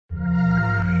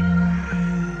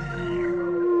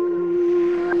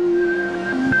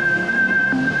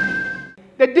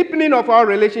deepening of our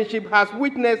relationship has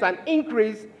witnessed an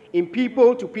increase in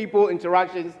people-to-people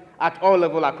interactions at all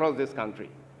levels across this country.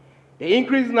 The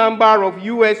increased number of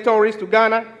US tourists to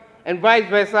Ghana and vice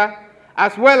versa,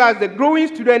 as well as the growing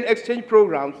student exchange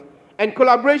programs and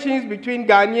collaborations between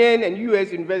Ghanaian and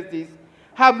US universities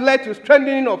have led to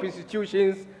strengthening of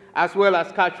institutions as well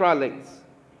as cultural links.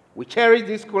 We cherish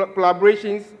these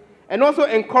collaborations and also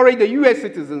encourage the US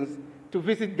citizens to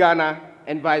visit Ghana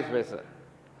and vice versa.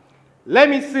 Let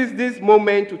me seize this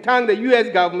moment to thank the US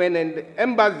government and the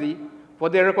embassy for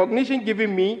the recognition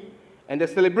given me and the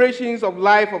celebrations of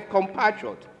life of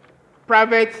compatriot,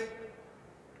 Private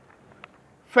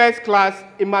First Class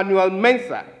Emmanuel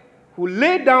Mensah, who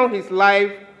laid down his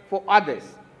life for others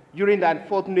during the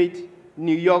unfortunate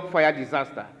New York fire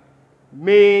disaster.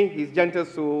 May his gentle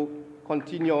soul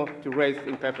continue to rest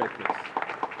in perfect peace.